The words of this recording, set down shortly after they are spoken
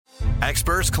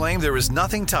Experts claim there is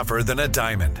nothing tougher than a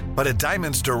diamond. But at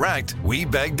Diamonds Direct, we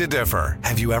beg to differ.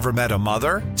 Have you ever met a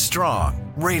mother?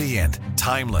 Strong, radiant,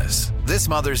 timeless. This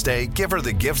Mother's Day, give her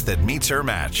the gift that meets her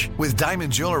match. With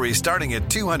diamond jewelry starting at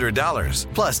 $200.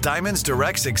 Plus Diamonds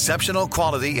Direct's exceptional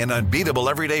quality and unbeatable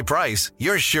everyday price,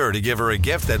 you're sure to give her a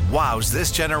gift that wows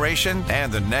this generation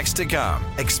and the next to come.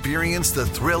 Experience the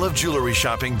thrill of jewelry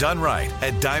shopping done right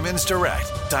at Diamonds Direct.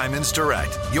 Diamonds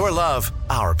Direct. Your love,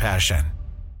 our passion.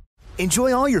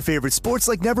 Enjoy all your favorite sports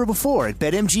like never before at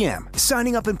BetMGM.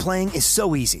 Signing up and playing is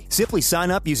so easy. Simply sign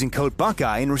up using code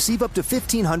Buckeye and receive up to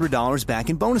 $1,500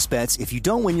 back in bonus bets if you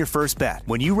don't win your first bet.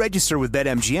 When you register with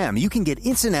BetMGM, you can get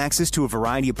instant access to a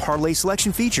variety of parlay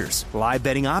selection features, live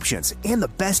betting options, and the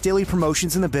best daily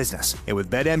promotions in the business. And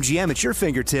with BetMGM at your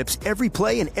fingertips, every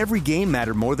play and every game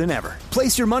matter more than ever.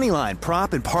 Place your moneyline,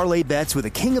 prop, and parlay bets with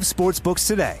the king of sportsbooks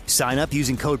today. Sign up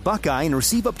using code Buckeye and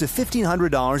receive up to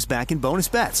 $1,500 back in bonus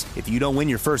bets if you don't win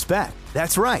your first bet.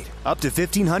 That's right, up to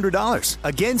 $1,500.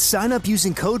 Again, sign up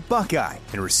using code Buckeye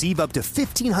and receive up to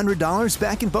 $1,500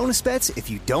 back in bonus bets if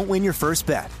you don't win your first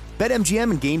bet. BetMGM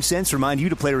and GameSense remind you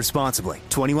to play responsibly.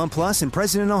 21 plus and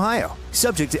present in Ohio.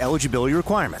 Subject to eligibility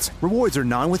requirements. Rewards are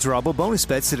non-withdrawable bonus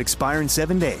bets that expire in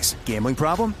 7 days. Gambling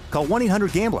problem? Call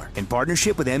 1-800-GAMBLER in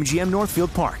partnership with MGM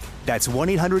Northfield Park. That's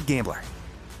 1-800-GAMBLER.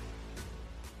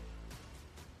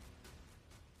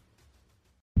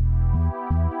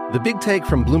 The Big Take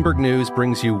from Bloomberg News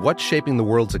brings you what's shaping the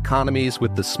world's economies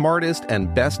with the smartest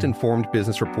and best-informed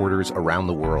business reporters around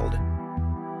the world.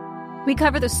 We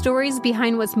cover the stories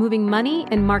behind what's moving money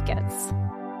and markets,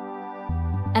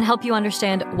 and help you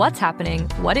understand what's happening,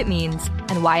 what it means,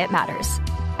 and why it matters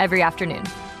every afternoon.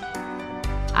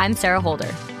 I'm Sarah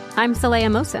Holder. I'm Saleha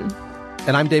Mohsin.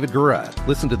 And I'm David Gura.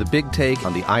 Listen to The Big Take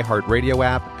on the iHeartRadio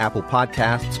app, Apple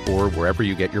Podcasts, or wherever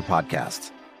you get your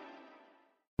podcasts.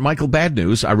 Michael, bad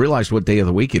news. I realized what day of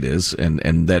the week it is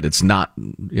and that it's not,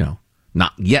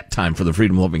 not yet time for the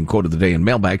freedom-loving quote of the day in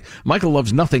mailbag. Michael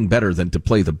loves nothing better than to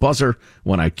play the buzzer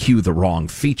when I cue the wrong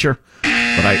feature.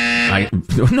 But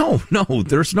no,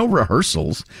 there's no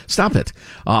rehearsals. Stop it.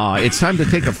 It's time to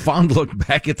take a fond look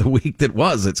back at the week that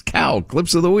was. It's Cow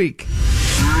Clips of the Week.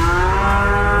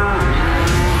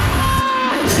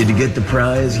 Did you get the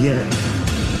prize yet?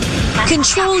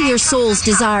 Control your soul's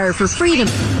desire for freedom.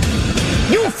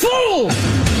 You fool!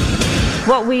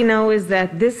 What we know is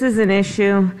that this is an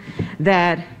issue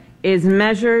that is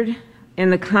measured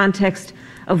in the context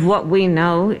of what we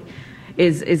know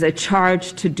is a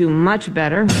charge to do much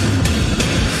better.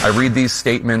 I read these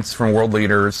statements from world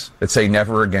leaders that say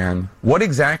never again. What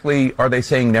exactly are they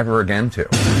saying never again to?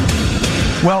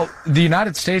 Well, the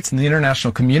United States and the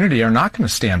international community are not going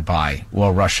to stand by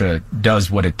while Russia does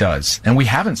what it does, and we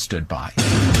haven't stood by.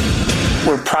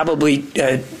 We're probably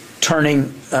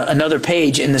turning another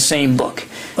page in the same book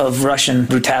of Russian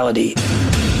brutality.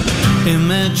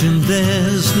 Imagine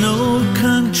there's no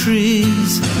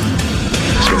countries.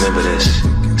 Just remember this.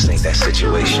 This ain't that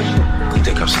situation. You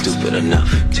think I'm stupid enough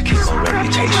to keep my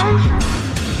reputation.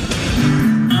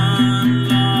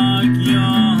 Unlock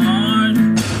your heart.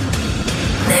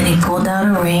 Then he pulled out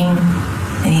a ring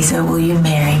and he said, "Will you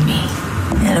marry me?"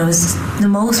 And it was the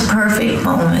most perfect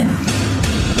moment.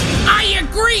 I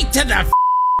agree to the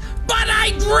but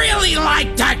I'd really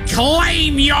like to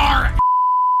claim your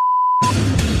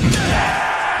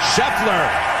Scheffler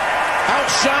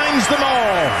outshines them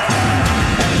all.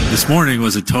 This morning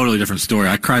was a totally different story.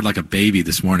 I cried like a baby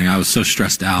this morning. I was so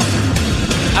stressed out.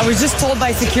 I was just told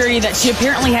by security that she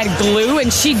apparently had glue,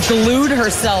 and she glued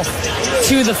herself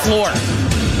to the floor.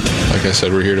 Like I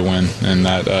said, we're here to win, and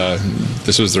that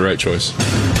this was the right choice.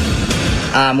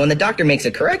 When the doctor makes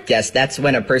a correct guess, that's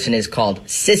when a person is called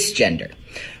cisgender.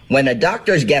 When a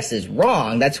doctor's guess is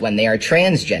wrong, that's when they are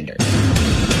transgender.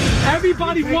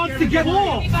 Everybody wants to get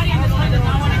off.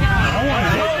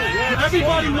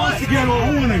 Everybody wants to get off.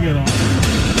 I want to get off.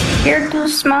 You're too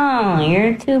small.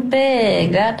 You're too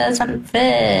big. That doesn't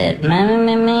fit. Did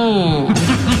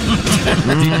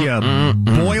you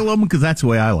boil them? Because that's the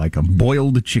way I like them.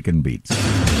 Boiled chicken beets.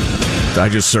 I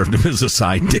just served them as a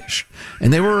side dish.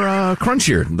 And they were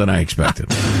crunchier than I expected.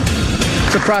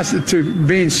 It's a prostitute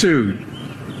being sued.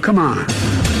 Come on.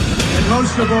 And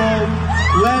most of all,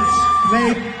 let's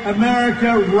make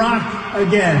America rock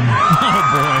again.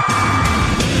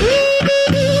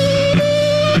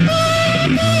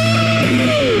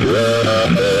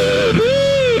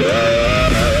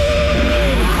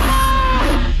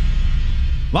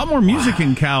 A lot more music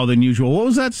in Cow than usual. What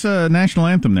was that national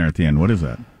anthem there at the end? What is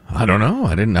that? I don't know.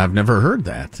 I've never heard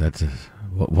that. That's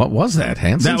what was that,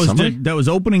 Hanson? That was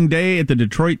opening day at the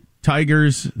Detroit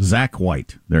Tigers. Zach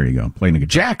White. There you go. Playing again.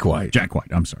 Jack White. Jack White.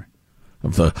 I'm sorry.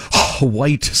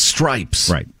 white stripes.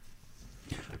 Right.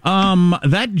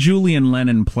 That Julian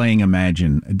Lennon playing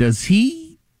Imagine, does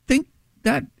he think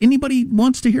that anybody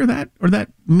wants to hear that, or that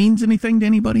means anything to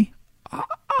anybody?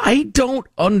 I don't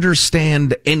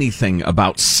understand anything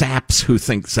about saps who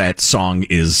thinks that song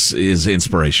is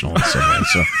inspirational in some way.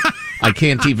 So I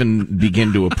can't even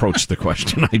begin to approach the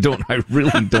question. I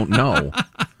really don't know.